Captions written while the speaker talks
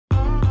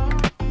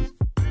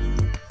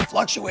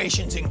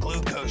Fluctuations in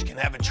glucose can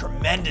have a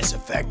tremendous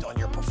effect on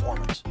your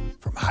performance,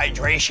 from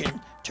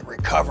hydration to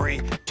recovery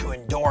to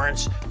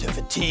endurance to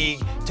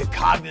fatigue to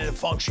cognitive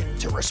function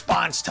to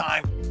response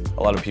time.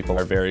 A lot of people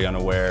are very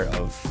unaware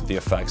of the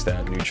effects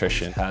that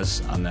nutrition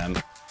has on them.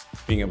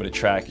 Being able to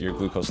track your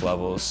glucose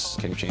levels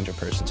can change a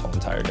person's whole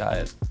entire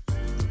diet.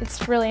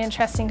 It's really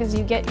interesting because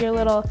you get your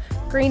little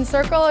green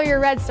circle or your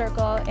red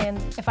circle, and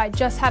if I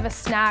just have a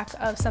snack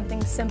of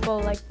something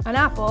simple like an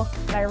apple,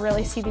 I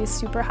really see these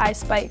super high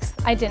spikes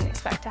I didn't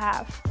expect to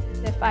have.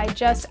 If I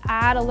just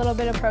add a little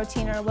bit of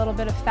protein or a little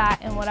bit of fat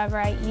in whatever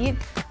I eat,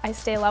 I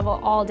stay level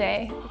all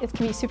day. It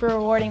can be super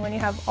rewarding when you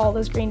have all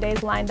those green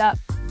days lined up.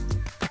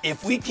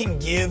 If we can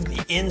give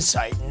the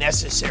insight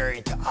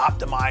necessary to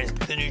optimize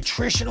the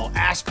nutritional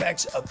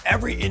aspects of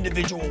every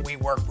individual we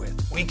work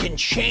with, we can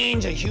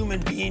change a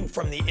human being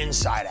from the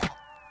inside out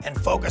and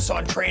focus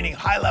on training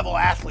high-level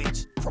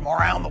athletes from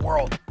around the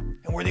world.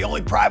 And we're the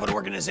only private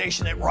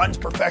organization that runs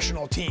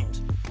professional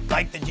teams,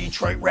 like the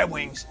Detroit Red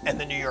Wings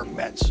and the New York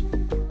Mets.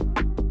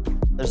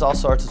 There's all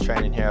sorts of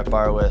training here at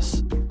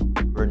Barwis.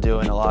 We're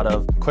doing a lot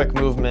of quick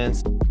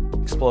movements,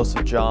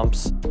 explosive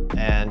jumps,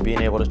 and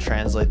being able to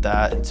translate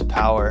that into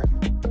power.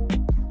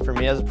 For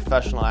me as a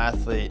professional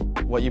athlete,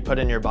 what you put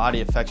in your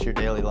body affects your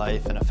daily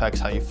life and affects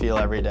how you feel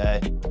every day.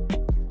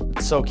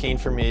 It's so keen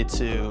for me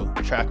to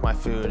track my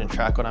food and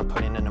track what I'm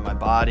putting into my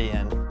body,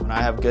 and when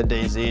I have good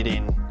days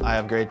eating, I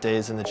have great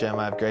days in the gym,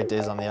 I have great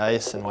days on the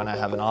ice, and when I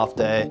have an off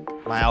day,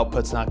 my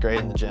output's not great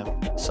in the gym.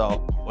 So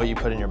what you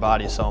put in your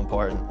body is so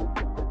important.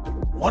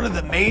 One of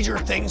the major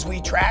things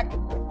we track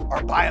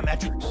are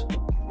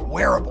biometrics,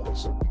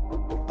 wearables.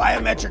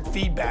 Biometric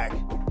feedback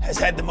has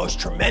had the most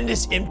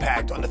tremendous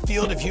impact on the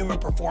field of human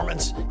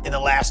performance in the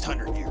last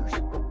 100 years.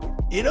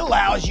 It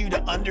allows you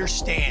to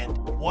understand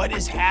what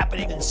is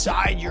happening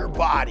inside your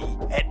body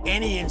at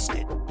any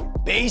instant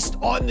based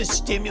on the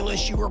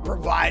stimulus you were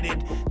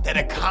provided that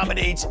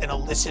accommodates an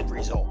illicit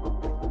result.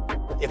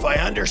 If I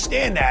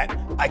understand that,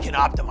 I can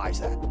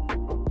optimize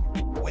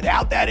that.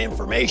 Without that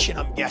information,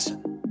 I'm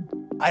guessing.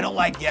 I don't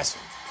like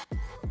guessing.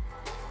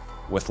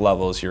 With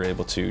levels, you're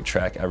able to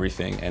track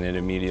everything and it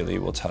immediately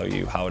will tell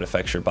you how it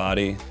affects your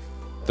body.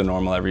 The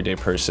normal everyday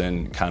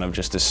person kind of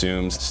just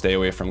assumes stay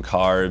away from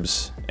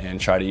carbs and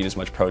try to eat as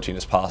much protein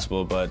as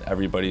possible, but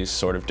everybody's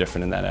sort of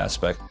different in that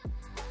aspect.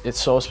 It's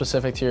so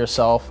specific to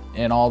yourself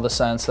in all the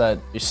sense that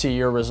you see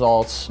your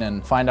results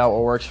and find out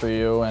what works for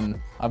you. And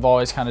I've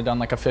always kind of done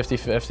like a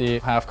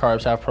 50-50, half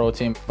carbs, half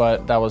protein,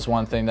 but that was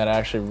one thing that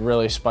actually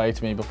really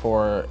spiked me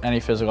before any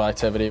physical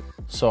activity.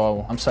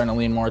 So I'm starting to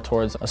lean more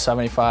towards a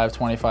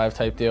 75-25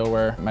 type deal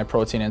where my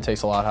protein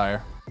intake's a lot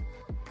higher.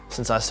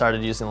 Since I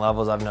started using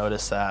levels, I've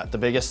noticed that the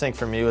biggest thing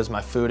for me was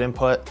my food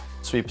input.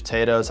 Sweet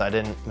potatoes, I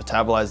didn't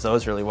metabolize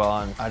those really well,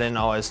 and I didn't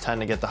always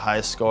tend to get the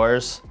highest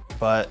scores,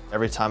 but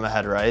every time I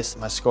had rice,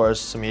 my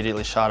scores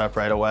immediately shot up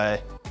right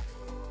away.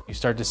 You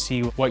start to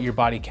see what your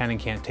body can and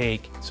can't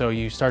take, so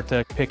you start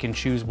to pick and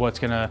choose what's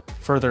going to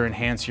further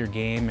enhance your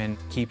game and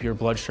keep your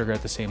blood sugar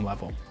at the same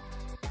level.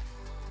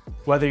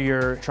 Whether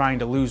you're trying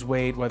to lose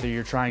weight, whether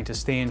you're trying to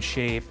stay in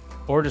shape,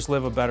 or just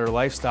live a better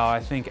lifestyle,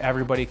 I think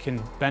everybody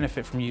can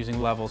benefit from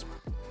using levels.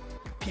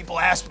 People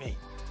ask me,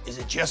 is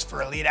it just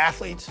for elite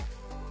athletes?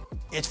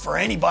 It's for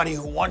anybody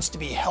who wants to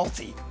be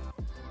healthy.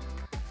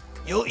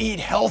 You'll eat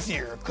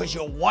healthier because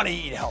you'll want to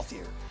eat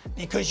healthier,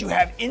 because you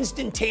have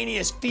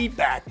instantaneous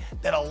feedback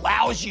that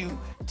allows you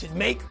to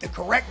make the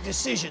correct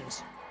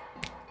decisions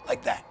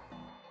like that.